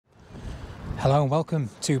Hello and welcome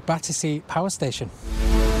to Battersea Power Station.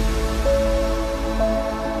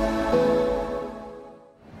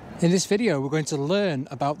 In this video we're going to learn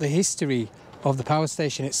about the history of the power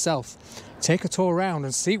station itself, take a tour around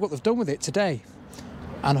and see what they've done with it today,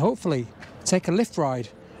 and hopefully take a lift ride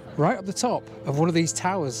right up the top of one of these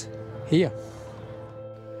towers here.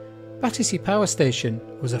 Battersea Power Station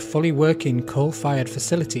was a fully working coal-fired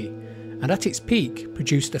facility and at its peak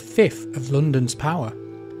produced a fifth of London's power,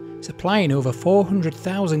 supplying over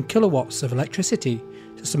 400,000 kilowatts of electricity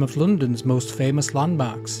to some of London's most famous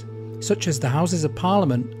landmarks, such as the Houses of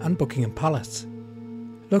Parliament and Buckingham Palace.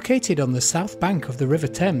 Located on the south bank of the River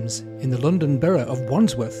Thames in the London borough of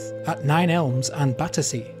Wandsworth at Nine Elms and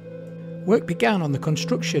Battersea, work began on the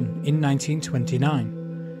construction in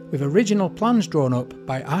 1929, with original plans drawn up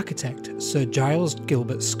by architect Sir Giles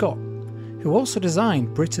Gilbert Scott, who also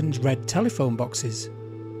designed Britain's red telephone boxes.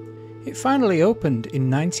 It finally opened in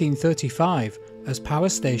 1935 as Power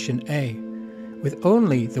Station A, with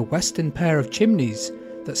only the western pair of chimneys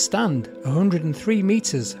that stand 103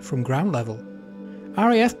 metres from ground level.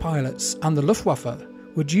 RAF pilots and the Luftwaffe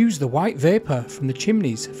would use the white vapour from the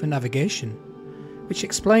chimneys for navigation, which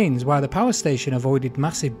explains why the power station avoided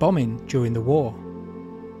massive bombing during the war.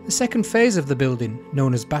 The second phase of the building,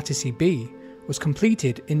 known as Battersea B, was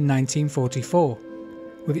completed in 1944,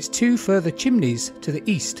 with its two further chimneys to the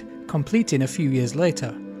east completing a few years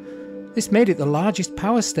later. This made it the largest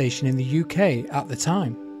power station in the UK at the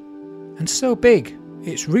time, and so big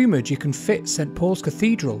it's rumoured you can fit St Paul's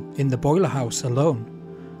Cathedral in the boiler house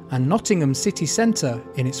alone, and Nottingham city centre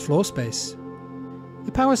in its floor space.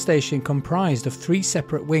 The power station comprised of three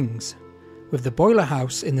separate wings, with the boiler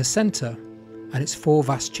house in the centre and its four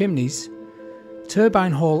vast chimneys,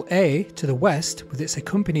 Turbine Hall A to the west with its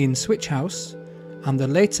accompanying switch house, and the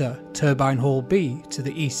later Turbine Hall B to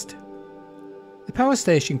the east. The power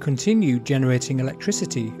station continued generating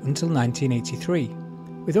electricity until 1983,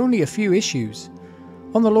 with only a few issues.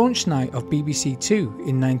 On the launch night of BBC Two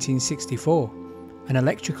in 1964, an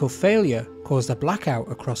electrical failure caused a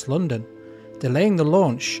blackout across London, delaying the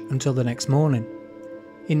launch until the next morning.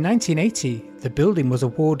 In 1980, the building was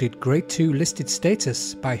awarded Grade 2 listed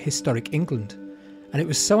status by Historic England, and it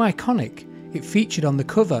was so iconic it featured on the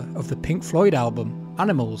cover of the Pink Floyd album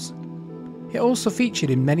Animals. It also featured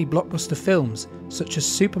in many blockbuster films such as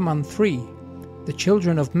Superman 3, The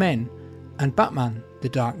Children of Men, and Batman: The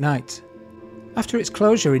Dark Knight. After its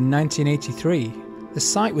closure in 1983, the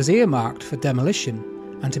site was earmarked for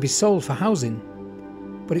demolition and to be sold for housing,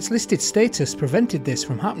 but its listed status prevented this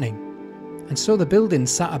from happening, and so the building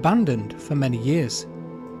sat abandoned for many years.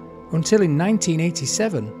 Until in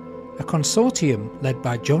 1987, a consortium led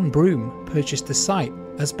by John Broome purchased the site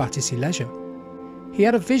as Battersea Leisure. He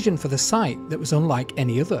had a vision for the site that was unlike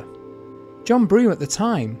any other. John Broome at the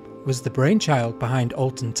time was the brainchild behind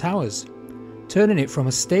Alton Towers, turning it from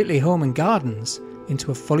a stately home and gardens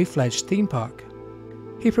into a fully fledged theme park.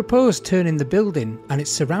 He proposed turning the building and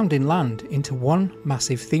its surrounding land into one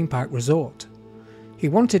massive theme park resort. He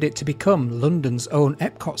wanted it to become London's own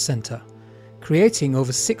Epcot Centre, creating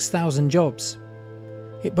over 6,000 jobs.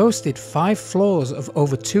 It boasted 5 floors of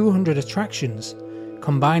over 200 attractions,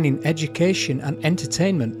 combining education and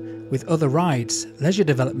entertainment with other rides, leisure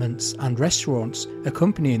developments and restaurants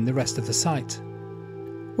accompanying the rest of the site.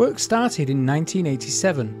 Work started in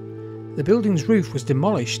 1987. The building's roof was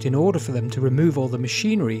demolished in order for them to remove all the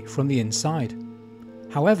machinery from the inside.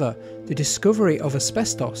 However, the discovery of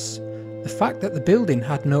asbestos, the fact that the building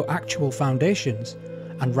had no actual foundations,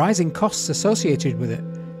 and rising costs associated with it,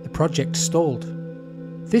 the project stalled.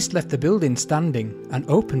 This left the building standing and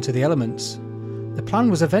open to the elements. The plan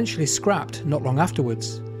was eventually scrapped not long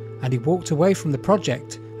afterwards, and he walked away from the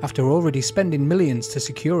project after already spending millions to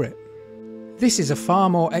secure it. This is a far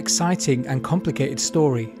more exciting and complicated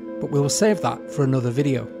story, but we will save that for another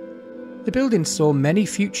video. The building saw many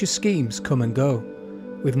future schemes come and go,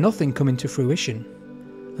 with nothing coming to fruition,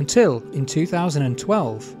 until in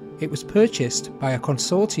 2012 it was purchased by a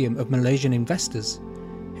consortium of Malaysian investors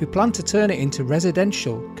who planned to turn it into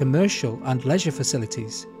residential, commercial and leisure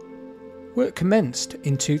facilities. Work commenced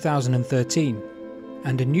in 2013,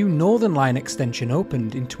 and a new Northern Line extension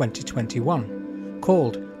opened in 2021,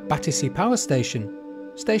 called Battersea Power Station,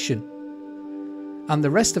 and the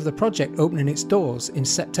rest of the project opening its doors in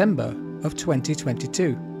September of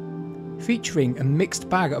 2022, featuring a mixed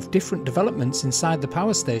bag of different developments inside the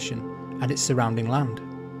power station and its surrounding land.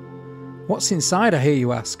 What's inside, I hear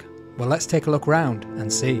you ask? Well, let's take a look round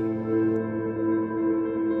and see.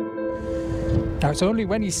 Now, it's only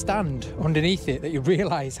when you stand underneath it that you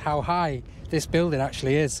realise how high this building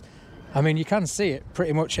actually is. I mean, you can see it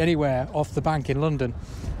pretty much anywhere off the bank in London.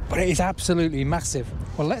 but it is absolutely massive.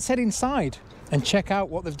 Well, let's head inside and check out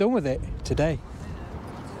what they've done with it today.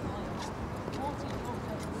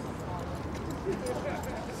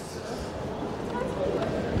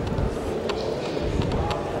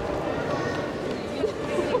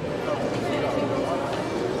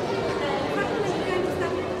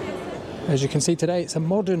 As you can see today, it's a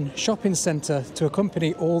modern shopping centre to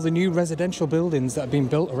accompany all the new residential buildings that have been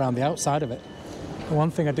built around the outside of it. And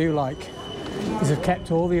one thing I do like is they've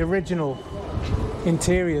kept all the original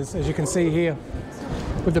interiors, as you can see here,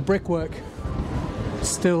 with the brickwork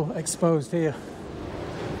still exposed here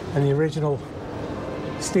and the original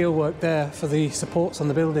steelwork there for the supports on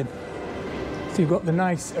the building. So you've got the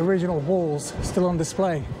nice original walls still on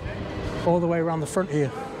display all the way around the front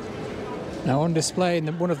here. Now on display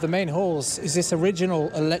in one of the main halls is this original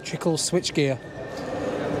electrical switchgear.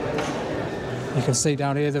 You can see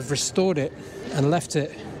down here they've restored it and left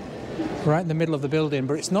it right in the middle of the building,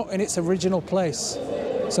 but it's not in its original place,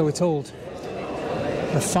 so we're told.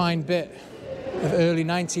 A fine bit of early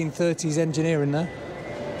 1930s engineering there.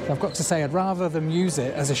 I've got to say, I'd rather them use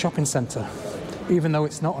it as a shopping centre, even though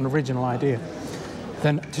it's not an original idea,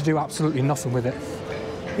 than to do absolutely nothing with it.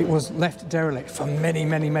 It was left derelict for many,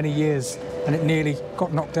 many, many years, and it nearly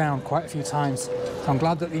got knocked down quite a few times. So I'm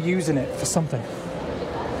glad that they're using it for something.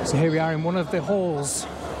 So here we are in one of the halls,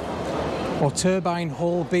 or Turbine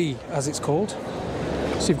Hall B as it's called.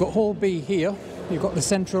 So you've got Hall B here, you've got the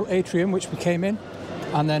central atrium which we came in,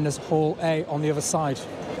 and then there's Hall A on the other side.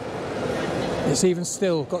 It's even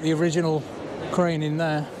still got the original crane in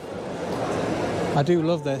there. I do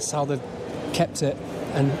love this, how they've kept it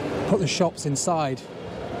and put the shops inside,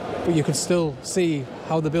 but you can still see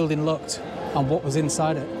how the building looked and what was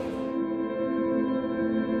inside it.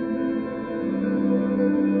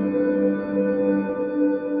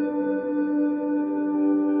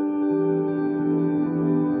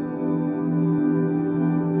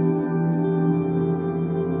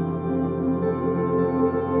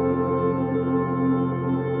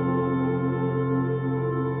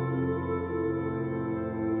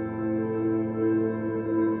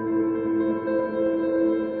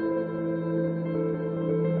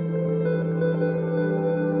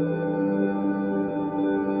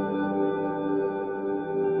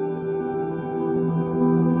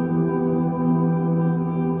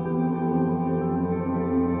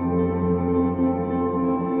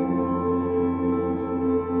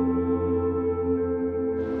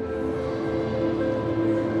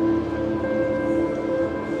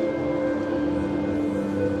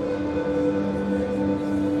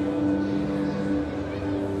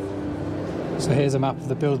 So here's a map of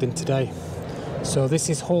the building today. So this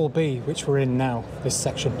is Hall B, which we're in now, this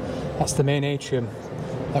section. That's the main atrium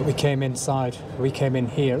that we came inside. We came in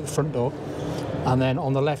here at the front door. And then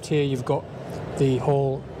on the left here, you've got the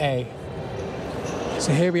Hall A.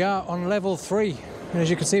 So here we are on level 3. And as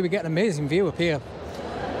you can see, we get an amazing view up here.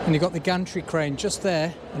 And you've got the gantry crane just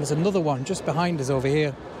there, and there's another one just behind us over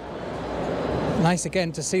here. Nice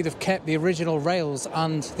again to see they've kept the original rails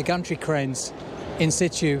and the gantry cranes in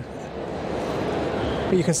situ.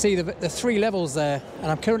 But you can see the 3 levels there,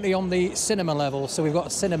 and I'm currently on the cinema level, so we've got a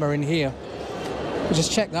cinema in here. But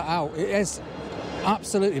just check that out. It is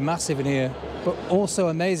absolutely massive in here, but also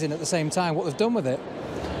amazing at the same time what they've done with it.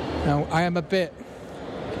 Now, I am a bit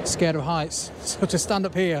scared of heights, so to stand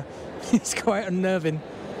up here, it's quite unnerving.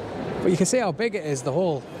 But you can see how big it is, the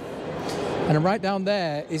hall. And right down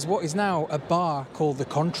there is what is now a bar called the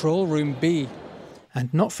Control Room B.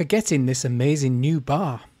 And not forgetting this amazing new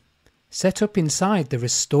bar, set up inside the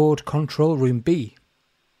restored Control Room B.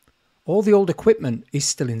 All the old equipment is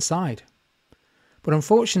still inside. But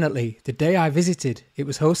unfortunately, the day I visited, it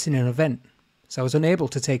was hosting an event, so I was unable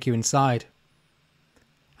to take you inside.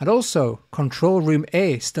 And also, Control Room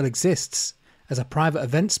A still exists as a private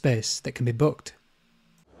event space that can be booked.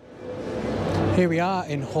 Here we are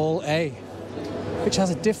in Hall A, which has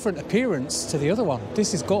a different appearance to the other one.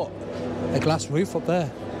 This has got a glass roof up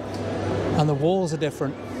there, and the walls are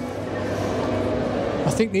different. I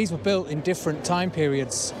think these were built in different time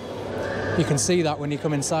periods. You can see that when you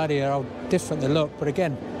come inside here, how different they look. But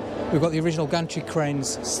again, we've got the original gantry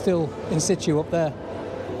cranes still in situ up there.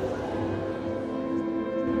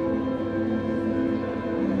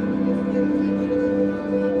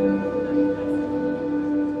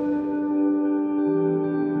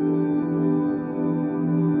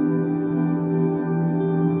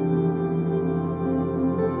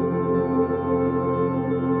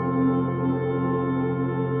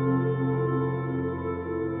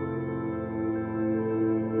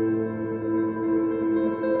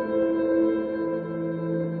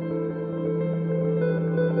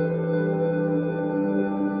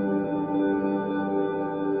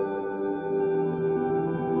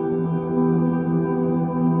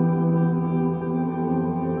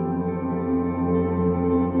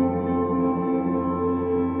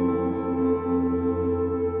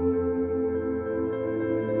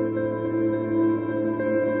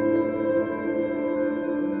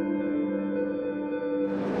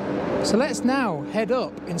 So let's now head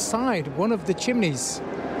up inside one of the chimneys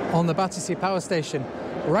on the Battersea Power Station,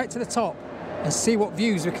 right to the top, and see what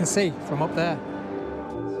views we can see from up there.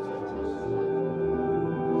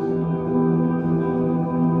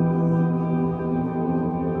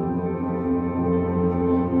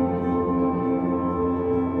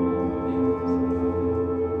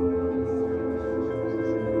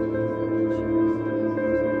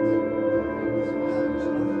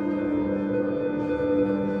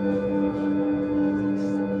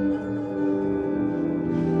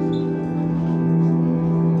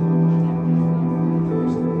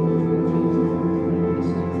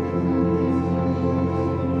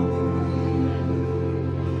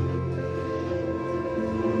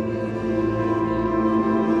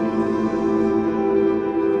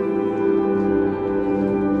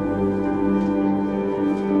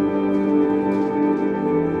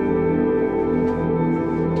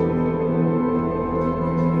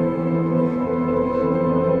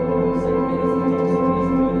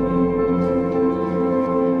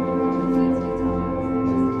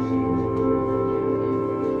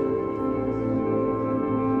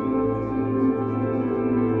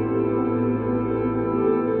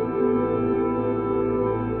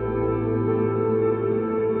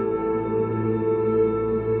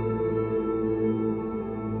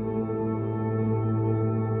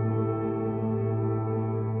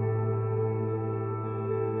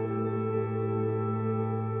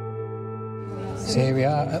 So here we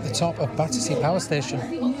are at the top of Battersea Power Station.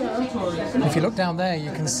 If you look down there,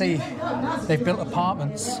 you can see they've built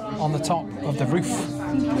apartments on the top of the roof.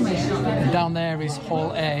 And down there is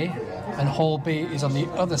Hall A, and Hall B is on the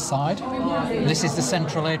other side. This is the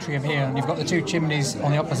central atrium here, and you've got the two chimneys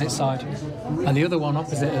on the opposite side, and the other one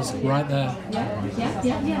opposite us right there.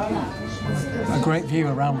 A great view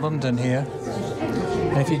around London here.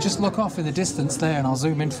 And if you just look off in the distance there, and I'll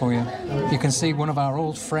zoom in for you, you can see one of our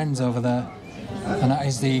old friends over there. And that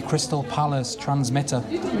is the Crystal Palace transmitter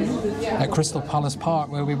at Crystal Palace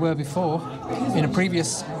Park, where we were before in a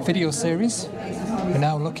previous video series. We're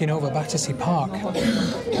now looking over Battersea Park.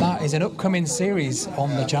 That is an upcoming series on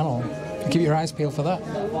the channel. Keep your eyes peeled for that.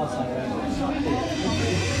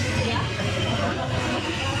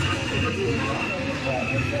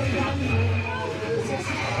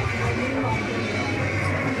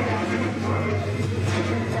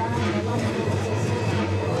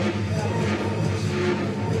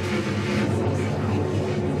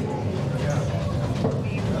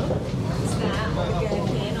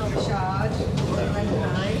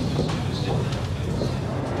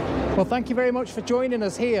 Well, thank you very much for joining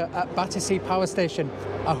us here at Battersea Power Station.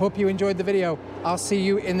 I hope you enjoyed the video. I'll see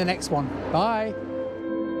you in the next one. Bye.